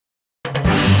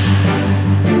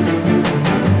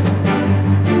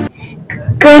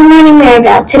Good morning,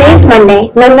 Maryville. Today is Monday,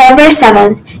 November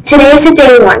 7th. Today is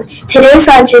day 1. Today's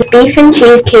lunch is beef and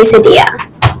cheese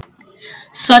quesadilla.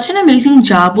 Such an amazing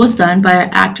job was done by our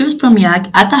actors from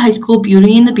YAG at the high school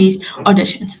Beauty and the Beast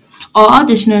auditions. All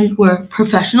auditioners were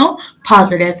professional,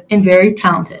 positive, and very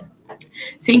talented.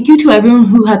 Thank you to everyone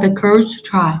who had the courage to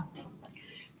try.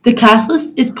 The cast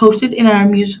list is posted in our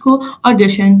musical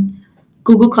audition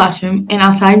Google Classroom and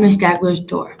outside Ms. Dagler's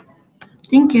door.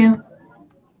 Thank you.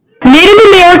 Native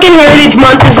American Heritage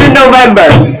Month is in November.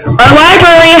 Our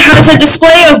library has a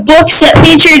display of books that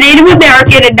feature Native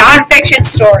American and nonfiction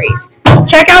stories.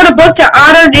 Check out a book to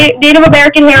honor Native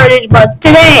American Heritage Month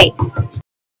today.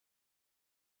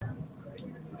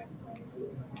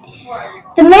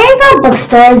 The Maryville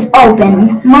Bookstore is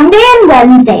open Monday and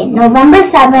Wednesday, November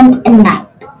 7th and 9th,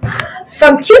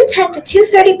 from 2:10 to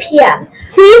 2:30 p.m.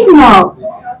 Please note,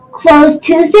 closed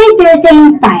Tuesday, Thursday,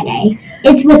 and Friday.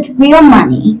 It's with real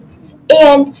money.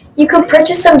 And you can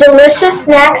purchase some delicious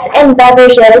snacks and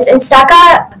beverages and stock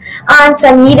up on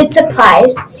some needed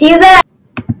supplies. See you there.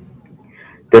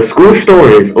 The school store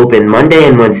is open Monday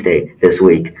and Wednesday this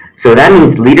week, so that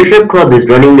means Leadership Club is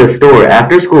running the store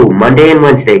after school Monday and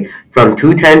Wednesday from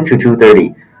 2:10 to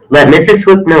 2:30. Let Mrs.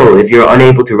 Swift know if you're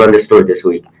unable to run the store this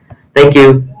week. Thank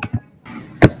you.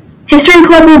 History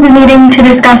Club will be meeting to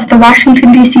discuss the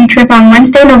Washington, D.C. trip on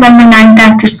Wednesday, November 9th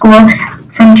after school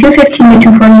from 2:15 to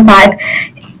 2:45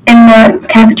 in the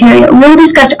cafeteria. We'll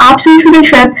discuss options for the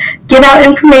trip, give out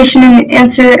information, and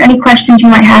answer any questions you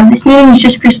might have. This meeting is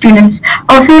just for students.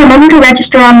 Also, remember to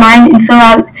register online and fill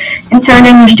out and turn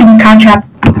in your student contract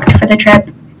for the trip.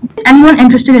 Anyone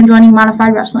interested in joining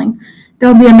Modified Wrestling, there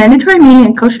will be a mandatory meeting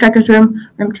in Coach Stryker's room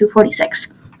 246,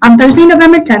 on Thursday,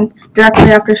 November 10th,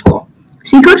 directly after school.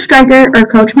 See Coach Stryker or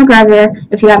Coach McGregor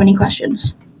if you have any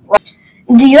questions.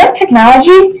 Do you like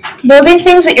technology, building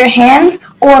things with your hands,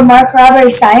 or Mark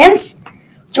Roberts science?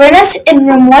 Join us in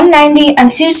room 190 on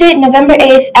Tuesday, November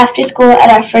 8th after school at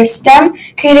our first STEM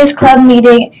Creators Club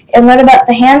meeting and learn about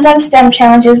the hands-on STEM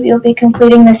challenges we will be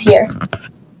completing this year.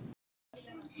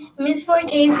 Ms.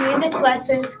 Forte's music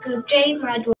lessons, Group J,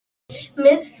 Mod 1.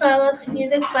 Ms. Phillips'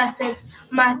 music lessons,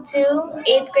 Mod 2,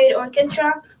 8th grade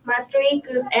orchestra, Mod 3,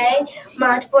 Group A,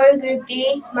 Mod 4, Group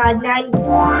D, Mod 9.